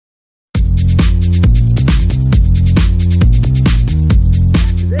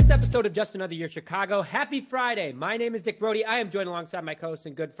episode of Just Another Year Chicago. Happy Friday. My name is Dick Brody. I am joined alongside my co-host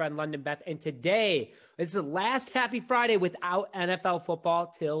and good friend, London Beth. And today is the last Happy Friday without NFL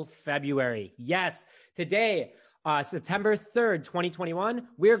football till February. Yes, today, September 3rd, 2021,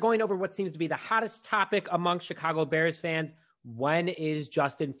 we're going over what seems to be the hottest topic among Chicago Bears fans. When is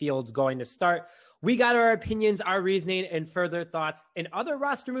Justin Fields going to start? We got our opinions, our reasoning, and further thoughts. And other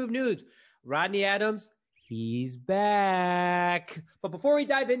roster move news, Rodney Adams, he's back. But before we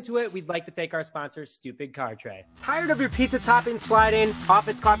dive into it, we'd like to thank our sponsor, Stupid Car Tray. Tired of your pizza topping sliding,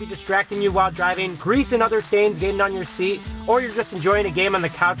 office coffee distracting you while driving, grease and other stains getting on your seat, or you're just enjoying a game on the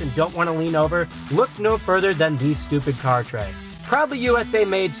couch and don't want to lean over? Look no further than the Stupid Car Tray. Proudly USA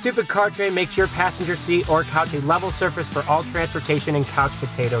made, Stupid Car Tray makes your passenger seat or couch a level surface for all transportation and couch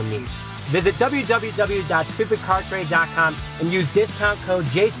potato needs. Visit www.stupidcartray.com and use discount code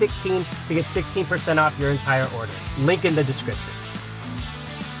J16 to get 16% off your entire order. Link in the description.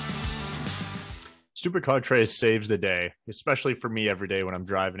 Stupid Car Tray saves the day, especially for me every day when I'm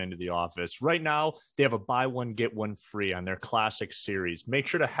driving into the office. Right now, they have a buy one, get one free on their classic series. Make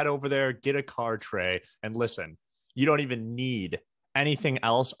sure to head over there, get a car tray, and listen, you don't even need anything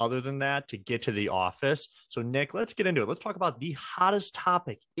else other than that to get to the office. So, Nick, let's get into it. Let's talk about the hottest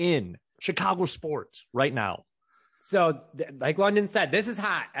topic in Chicago sports right now. So, like London said, this is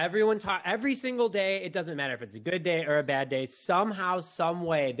hot. Everyone talk every single day. It doesn't matter if it's a good day or a bad day. Somehow, some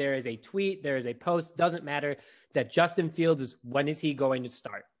way, there is a tweet, there is a post, doesn't matter, that Justin Fields is, when is he going to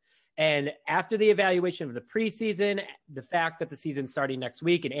start? And after the evaluation of the preseason, the fact that the season's starting next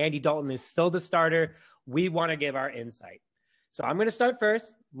week and Andy Dalton is still the starter, we want to give our insight. So I'm going to start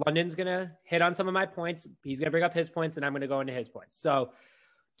first. London's going to hit on some of my points. He's going to bring up his points, and I'm going to go into his points. So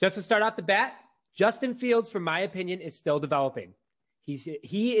just to start off the bat, Justin Fields, from my opinion, is still developing.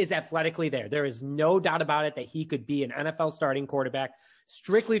 He is athletically there. There is no doubt about it that he could be an NFL starting quarterback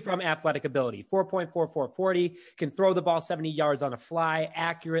strictly from athletic ability. 4.44 40, can throw the ball 70 yards on a fly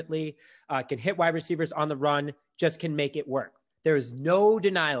accurately, can hit wide receivers on the run, just can make it work. There is no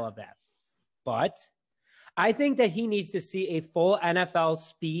denial of that. But I think that he needs to see a full NFL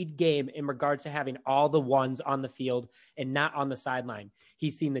speed game in regards to having all the ones on the field and not on the sideline.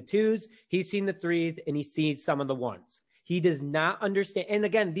 He's seen the twos, he's seen the threes, and he's seen some of the ones. He does not understand. And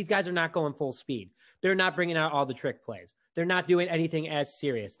again, these guys are not going full speed. They're not bringing out all the trick plays. They're not doing anything as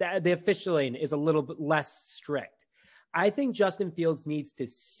serious. The officialing is a little bit less strict. I think Justin Fields needs to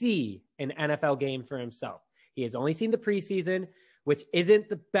see an NFL game for himself. He has only seen the preseason, which isn't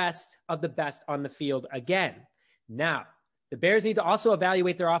the best of the best on the field again. Now, the Bears need to also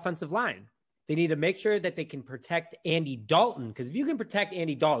evaluate their offensive line. They need to make sure that they can protect Andy Dalton, because if you can protect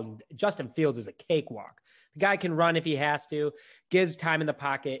Andy Dalton, Justin Fields is a cakewalk. The guy can run if he has to, gives time in the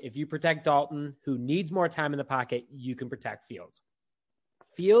pocket. If you protect Dalton, who needs more time in the pocket, you can protect Fields.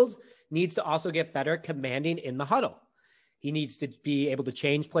 Fields needs to also get better commanding in the huddle. He needs to be able to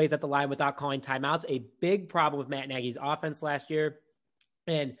change plays at the line without calling timeouts. A big problem with Matt Nagy's offense last year.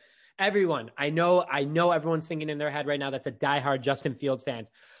 And everyone, I know everyone's thinking in their head right now that's a diehard Justin Fields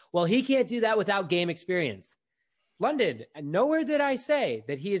fans. Well, he can't do that without game experience. London, nowhere did I say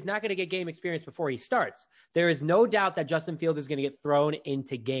that he is not going to get game experience before he starts. There is no doubt that Justin Fields is going to get thrown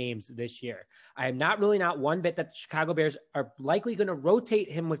into games this year. I am not ruling out one bit that the Chicago Bears are likely going to rotate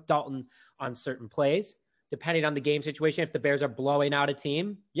him with Dalton on certain plays, depending on the game situation. If the Bears are blowing out a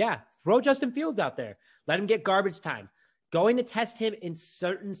team, yeah, throw Justin Fields out there. Let him get garbage time. Going to test him in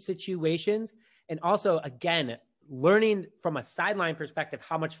certain situations. And also, again, learning from a sideline perspective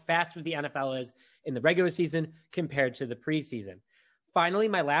how much faster the NFL is in the regular season compared to the preseason. Finally,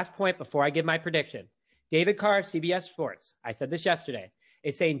 my last point before I give my prediction. David Carr of CBS Sports, I said this yesterday,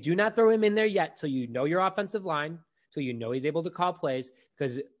 is saying do not throw him in there yet till you know your offensive line, till you know he's able to call plays,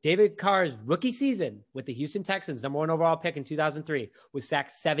 because David Carr's rookie season with the Houston Texans, number 1 overall pick in 2003, was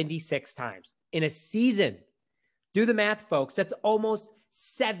sacked 76 times. In a season, do the math, folks, that's almost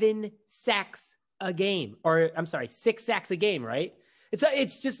 7 sacks a game, or I'm sorry, 6 sacks a game, right?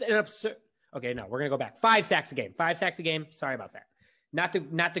 It's just an absurd. Okay, no, we're going to go back. 5 sacks a game. 5 sacks a game. Sorry about that.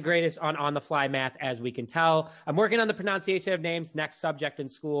 Not the greatest on the fly math, as we can tell. I'm working on the pronunciation of names. Next subject in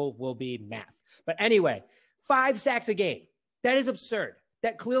school will be math. But anyway, 5 sacks a game. That is absurd.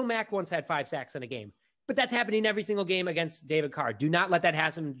 That Khalil Mack once had 5 sacks in a game. But that's happening every single game against David Carr. Do not let that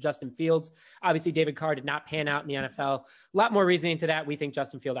happen to Justin Fields. Obviously, David Carr did not pan out in the NFL. A lot more reasoning to that. We think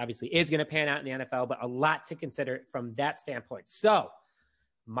Justin Fields obviously is going to pan out in the NFL, but a lot to consider from that standpoint. So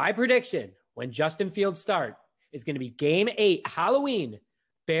my prediction when Justin Fields start is going to be Game 8, Halloween,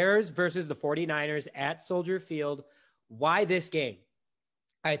 Bears versus the 49ers at Soldier Field. Why this game?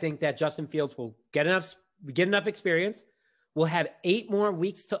 I think that Justin Fields will get enough experience, will have 8 more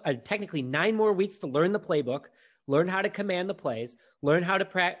weeks to technically 9 more weeks to learn the playbook, learn how to command the plays, learn how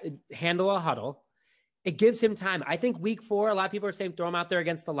to handle a huddle. It gives him time. I think week 4, a lot of people are saying throw him out there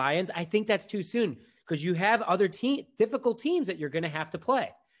against the Lions. I think that's too soon because you have other difficult teams that you're going to have to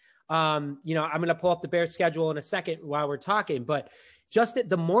play. I'm going to pull up the Bears schedule in a second while we're talking, but just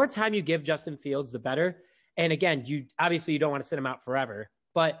the more time you give Justin Fields, the better. And again, you don't want to sit him out forever,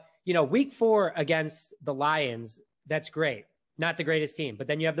 but week 4 against the Lions, that's great. Not the greatest team, but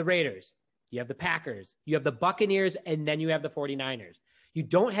then you have the Raiders, you have the Packers, you have the Buccaneers, and then you have the 49ers. You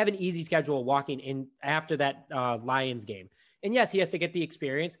don't have an easy schedule walking in after that Lions game. And yes, he has to get the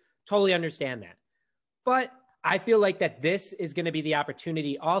experience. Totally understand that. But I feel like that this is going to be the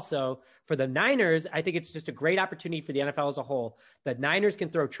opportunity also for the Niners. I think it's just a great opportunity for the NFL as a whole. The Niners can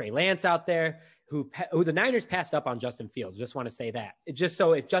throw Trey Lance out there, who the Niners passed up on Justin Fields. Just want to say that. It's just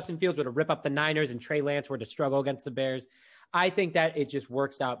so if Justin Fields were to rip up the Niners and Trey Lance were to struggle against the Bears, I think that it just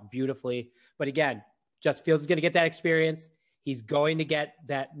works out beautifully. But again, Justin Fields is going to get that experience. He's going to get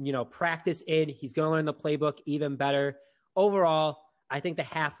that, practice in. He's going to learn the playbook even better. Overall, I think the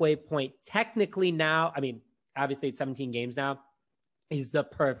halfway point technically now, obviously it's 17 games now, is the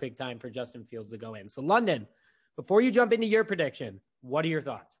perfect time for Justin Fields to go in. So London, before you jump into your prediction, what are your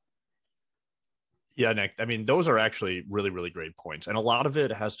thoughts? Yeah, Nick, those are actually really, really great points. And a lot of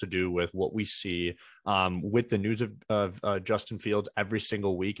it has to do with what we see with the news of Justin Fields every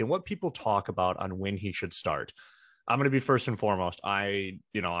single week and what people talk about on when he should start. I'm going to be first and foremost.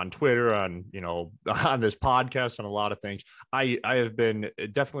 On Twitter, on this podcast, on a lot of things, I have been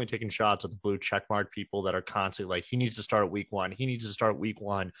definitely taking shots at the blue checkmark people that are constantly like, he needs to start week 1. He needs to start week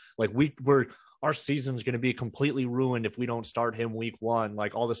 1. Like our season's going to be completely ruined if we don't start him week 1,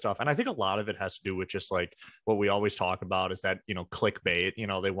 like all this stuff. And I think a lot of it has to do with just like what we always talk about is that, clickbait,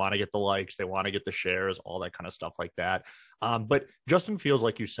 they want to get the likes, they want to get the shares, all that kind of stuff like that. But Justin Fields,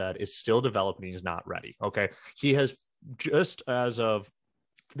 like you said, is still developing. He's not ready. Okay. He has just as of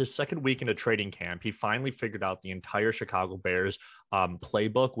the second week into training camp, he finally figured out the entire Chicago Bears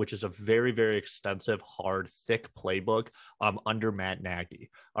playbook, which is a very, very extensive, hard, thick playbook under Matt Nagy.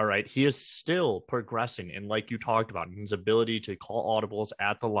 All right. He is still progressing. And like you talked about, his ability to call audibles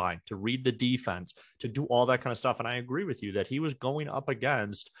at the line, to read the defense, to do all that kind of stuff. And I agree with you that he was going up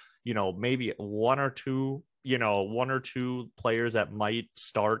against, maybe one or two players that might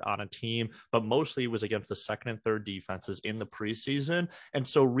start on a team, but mostly it was against the second and third defenses in the preseason. And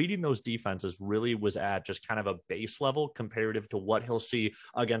so reading those defenses really was at just kind of a base level comparative to what he'll see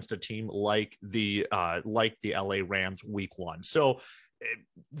against a team like the LA Rams week 1. So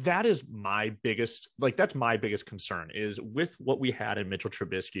that is that's my biggest concern is with what we had in Mitchell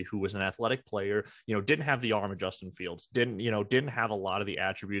Trubisky, who was an athletic player, didn't have the arm of Justin Fields, didn't have a lot of the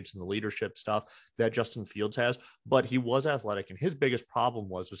attributes and the leadership stuff that Justin Fields has, but he was athletic. And his biggest problem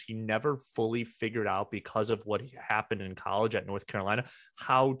was he never fully figured out, because of what happened in college at North Carolina,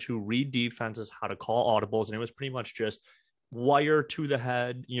 how to read defenses, how to call audibles. And it was pretty much just wire to the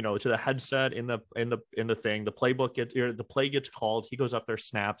head, to the headset in the thing. The playbook the play gets called. He goes up there,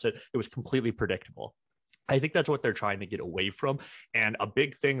 snaps it. It was completely predictable. I think that's what they're trying to get away from. And a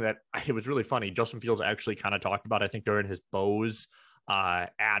big thing that it was really funny, Justin Fields actually kind of talked about, I think during his Bose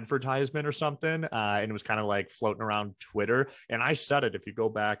advertisement or something, and it was kind of like floating around Twitter. And I said it, if you go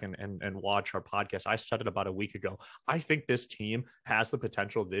back and watch our podcast, I said it about a week ago. I think this team has the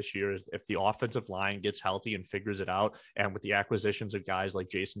potential this year, if the offensive line gets healthy and figures it out, and with the acquisitions of guys like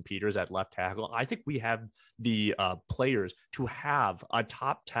Jason Peters at left tackle, I think we have the players to have a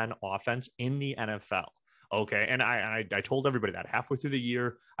top 10 offense in the NFL. Okay. And I told everybody that halfway through the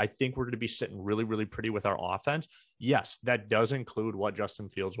year, I think we're going to be sitting really, really pretty with our offense. Yes, that does include what Justin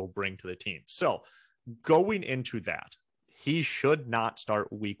Fields will bring to the team. So going into that, he should not start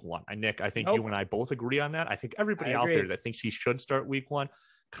week 1. Nick, I think you and I both agree on that. I think everybody out there that thinks he should start week 1,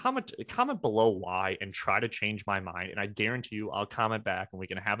 comment below why and try to change my mind. And I guarantee you I'll comment back and we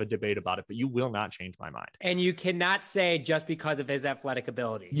can have a debate about it, but you will not change my mind. And you cannot say just because of his athletic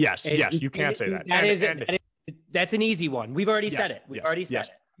ability. Yes, you can't say that. That's an easy one. We've already said it. We've already said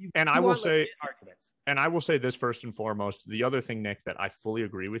it. And I will say this first and foremost. The other thing, Nick, that I fully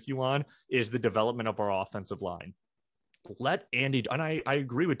agree with you on is the development of our offensive line. Let Andy, and I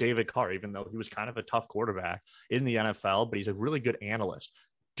agree with David Carr, even though he was kind of a tough quarterback in the NFL, but he's a really good analyst.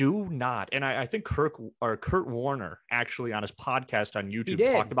 Do not, and I think Kurt Warner actually on his podcast on YouTube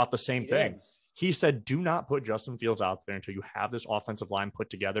talked about the same thing. He said, do not put Justin Fields out there until you have this offensive line put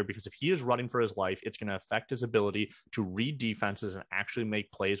together, because if he is running for his life, it's going to affect his ability to read defenses and actually make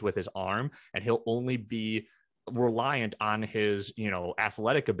plays with his arm. And he'll only be reliant on his,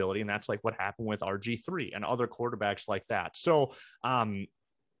 athletic ability. And that's like what happened with RG3 and other quarterbacks like that. So,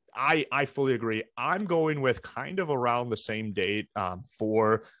 I fully agree. I'm going with kind of around the same date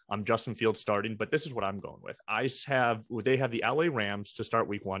for Justin Fields starting, but this is what I'm going with. They have the LA Rams to start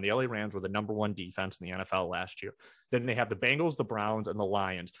week 1. The LA Rams were the number 1 defense in the NFL last year. Then they have the Bengals, the Browns, and the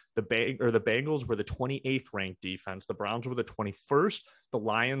Lions. The Bengals were the 28th ranked defense. The Browns were the 21st. The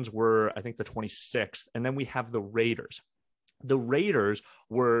Lions were, I think, the 26th. And then we have the Raiders. The Raiders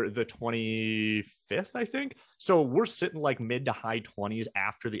were the 25th, I think. So we're sitting like mid to high 20s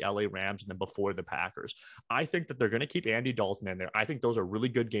after the LA Rams and then before the Packers. I think that they're going to keep Andy Dalton in there. I think those are really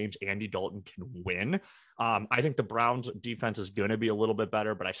good games Andy Dalton can win. I think the Browns defense is going to be a little bit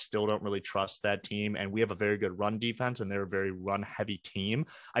better, but I still don't really trust that team. And we have a very good run defense, and they're a very run heavy team.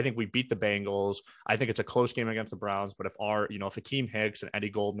 I think we beat the Bengals. I think it's a close game against the Browns, but if Akeem Hicks and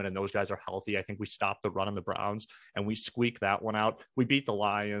Eddie Goldman and those guys are healthy, I think we stop the run on the Browns and we squeak that one out. We beat the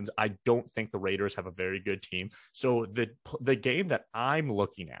Lions. I don't think the Raiders have a very good team. So the game that I'm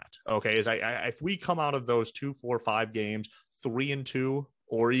looking at, okay, is if we come out of those 2, 4, 5 games, 3-2,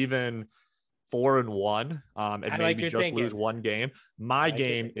 or even 4-1, and maybe just lose one game. My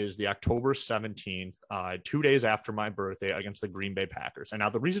game is the October 17th, 2 days after my birthday, against the Green Bay Packers. And now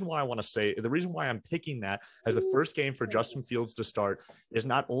the reason why I'm picking that as the first game for Justin Fields to start is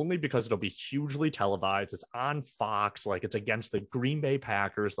not only because it'll be hugely televised, it's on Fox, like it's against the Green Bay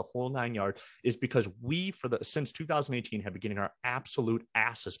Packers, the whole 9 yards, is because we since 2018 have been getting our absolute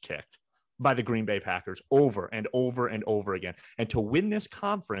asses kicked by the Green Bay Packers over and over and over again. And to win this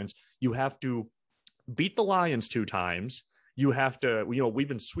conference, you have to beat the Lions 2 times. You have to, we've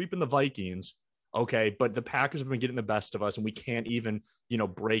been sweeping the Vikings. Okay. But the Packers have been getting the best of us, and we can't even,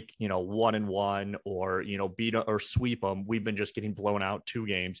 break, 1-1 or, beat or sweep them. We've been just getting blown out 2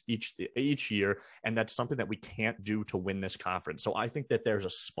 games each year. And that's something that we can't do to win this conference. So I think that there's a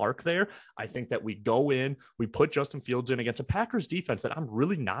spark there. I think that we go in, we put Justin Fields in against a Packers defense that I'm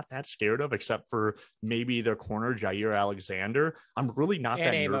really not that scared of, except for maybe their corner, Jair Alexander. I'm really not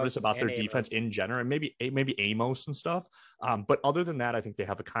that nervous about their defense in general, and maybe Amos and stuff. But other than that, I think they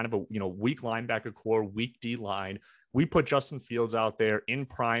have a kind of a, weak linebacker core, weak D line. We put Justin Fields out there in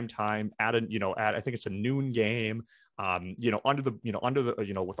prime time at I think it's a noon game,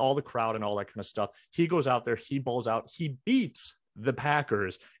 with all the crowd and all that kind of stuff. He goes out there, he balls out, he beats the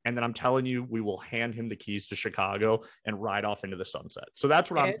Packers. And then I'm telling you, we will hand him the keys to Chicago and ride off into the sunset. So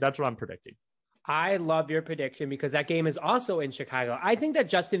that's what I'm predicting. I love your prediction because that game is also in Chicago. I think that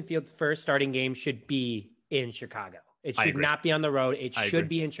Justin Fields' first starting game should be in Chicago. It should not be on the road. It should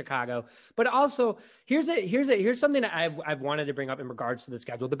be in Chicago. But also, here's something that I've wanted to bring up in regards to the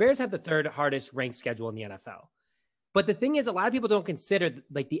schedule. The Bears have the 3rd hardest ranked schedule in the NFL. But the thing is, a lot of people don't consider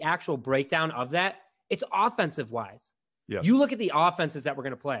like the actual breakdown of that. It's offensive wise. Yeah. You look at the offenses that we're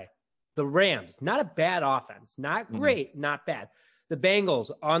going to play. The Rams, not a bad offense, not great, not bad. The Bengals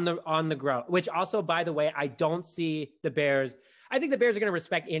on the ground, which also, by the way, I don't see the Bears. I think the Bears are going to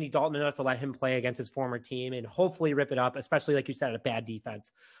respect Andy Dalton enough to let him play against his former team and hopefully rip it up, especially like you said, a bad defense.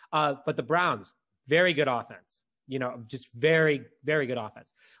 But the Browns, very good offense, just very, very good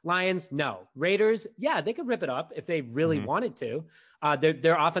offense. Lions, no. Raiders, yeah, they could rip it up if they really wanted to.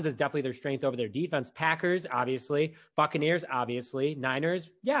 Their offense is definitely their strength over their defense. Packers, obviously. Buccaneers, obviously. Niners,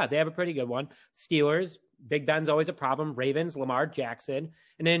 yeah, they have a pretty good one. Steelers, Big Ben's always a problem. Ravens, Lamar Jackson.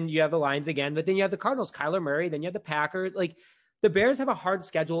 And then you have the Lions again, but then you have the Cardinals, Kyler Murray. Then you have the Packers. Like, the Bears have a hard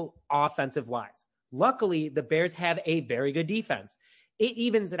schedule offensive wise. Luckily, the Bears have a very good defense. It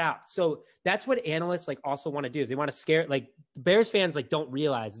evens it out. So that's what analysts also want to do is they want to scare, Bears fans don't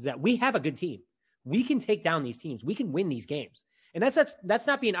realize is that we have a good team. We can take down these teams. We can win these games. And that's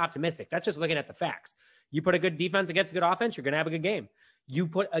not being optimistic. That's just looking at the facts. You put a good defense against a good offense, you're going to have a good game. You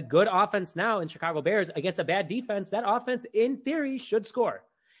put a good offense now in Chicago Bears against a bad defense, that offense in theory should score.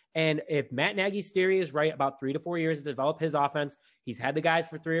 And if Matt Nagy's theory is right, about 3 to 4 years to develop his offense, he's had the guys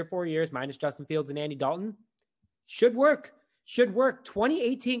for 3 or 4 years, minus Justin Fields and Andy Dalton, should work.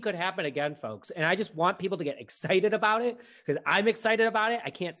 2018 could happen again, folks. And I just want people to get excited about it because I'm excited about it. I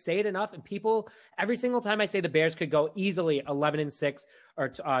can't say it enough. And people, every single time I say the Bears could go easily 11-6 or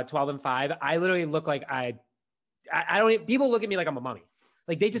 12-5, I literally look like I don't, people look at me like I'm a mummy.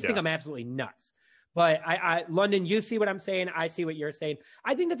 They just think I'm absolutely nuts. But London, you see what I'm saying. I see what you're saying.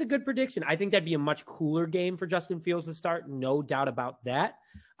 I think that's a good prediction. I think that'd be a much cooler game for Justin Fields to start. No doubt about that.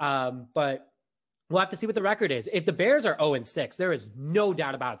 But We'll have to see what the record is. If the Bears are 0-6, there is no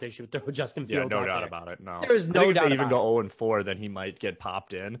doubt about it. They should throw Justin Fields. Yeah, no doubt there. about it. No, there is no doubt. If they even go 0-4, then he might get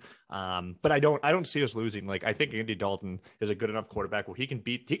popped in. But I don't see us losing. Like, I think Andy Dalton is a good enough quarterback where he can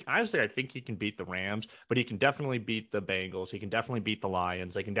beat. Honestly, I think he can beat the Rams, but he can definitely beat the Bengals. He can definitely beat the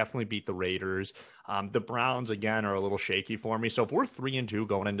Lions. They can definitely beat the Raiders. The Browns again are a little shaky for me. So if we're 3-2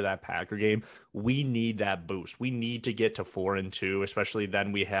 going into that Packer game, we need that boost. We need to get to 4-2, especially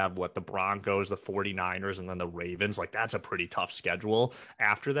then we have the Broncos, the 49ers, and then the Ravens. Like, that's a pretty tough schedule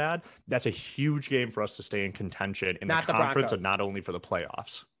after that. That's a huge game for us to stay in contention in the conference and not only for the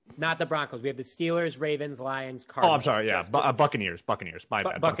playoffs. Not the Broncos. We have the Steelers, Ravens, Lions, Cardinals. Oh, I'm sorry. Yeah, Buccaneers. My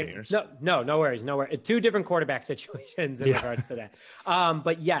bad. Buccaneers. No worries. Two different quarterback situations in regards to that.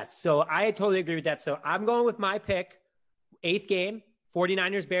 But yes, so I totally agree with that. So I'm going with my pick, 8th game,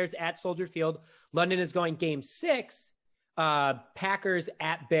 49ers Bears at Soldier Field. London is going game 6. Packers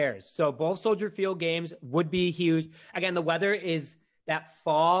at Bears. So both Soldier Field games would be huge. Again, the weather is that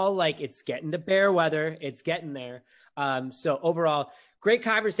fall, like it's getting to bear weather. It's getting there. So overall, great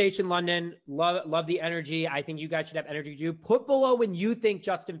conversation, London. Love the energy. I think you guys should have energy too. Put below when you think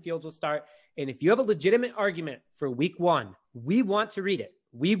Justin Fields will start. And if you have a legitimate argument for week 1, we want to read it.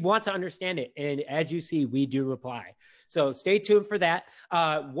 We want to understand it. And as you see, we do reply. So stay tuned for that.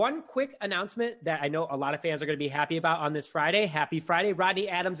 One quick announcement that I know a lot of fans are going to be happy about on this Friday. Happy Friday. Rodney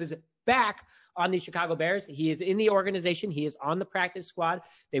Adams is back on the Chicago Bears. He is in the organization. He is on the practice squad.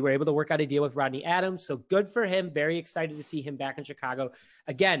 They were able to work out a deal with Rodney Adams. So good for him. Very excited to see him back in Chicago.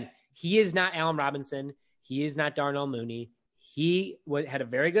 Again, he is not Allen Robinson. He is not Darnell Mooney. He had a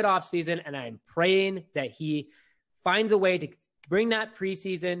very good offseason, and I'm praying that he finds a way to bring that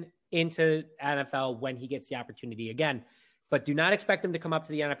preseason into NFL when he gets the opportunity again. But do not expect him to come up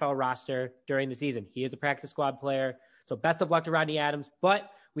to the NFL roster during the season. He is a practice squad player. So best of luck to Rodney Adams. But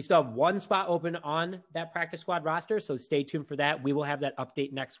we still have one spot open on that practice squad roster. So stay tuned for that. We will have that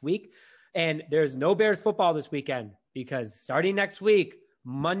update next week. And there's no Bears football this weekend because starting next week,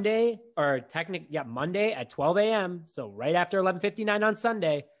 Monday at 12 a.m. So right after 11:59 on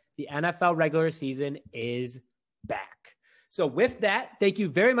Sunday, the NFL regular season is back. So with that, thank you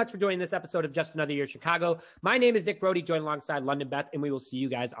very much for joining this episode of Just Another Year Chicago. My name is Nick Brody, joined alongside London Beth, and we will see you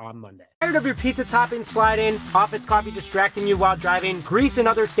guys on Monday. Tired of your pizza topping sliding, office coffee distracting you while driving, grease and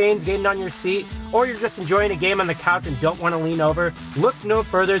other stains getting on your seat, or you're just enjoying a game on the couch and don't want to lean over? Look no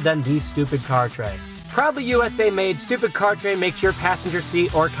further than the Stupid Car Tray. Proudly USA made, Stupid Car Tray makes your passenger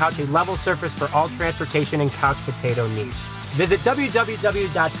seat or couch a level surface for all transportation and couch potato needs. Visit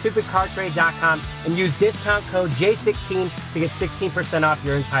www.stupidcartray.com and use discount code J16 to get 16% off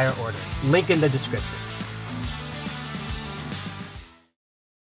your entire order. Link in the description.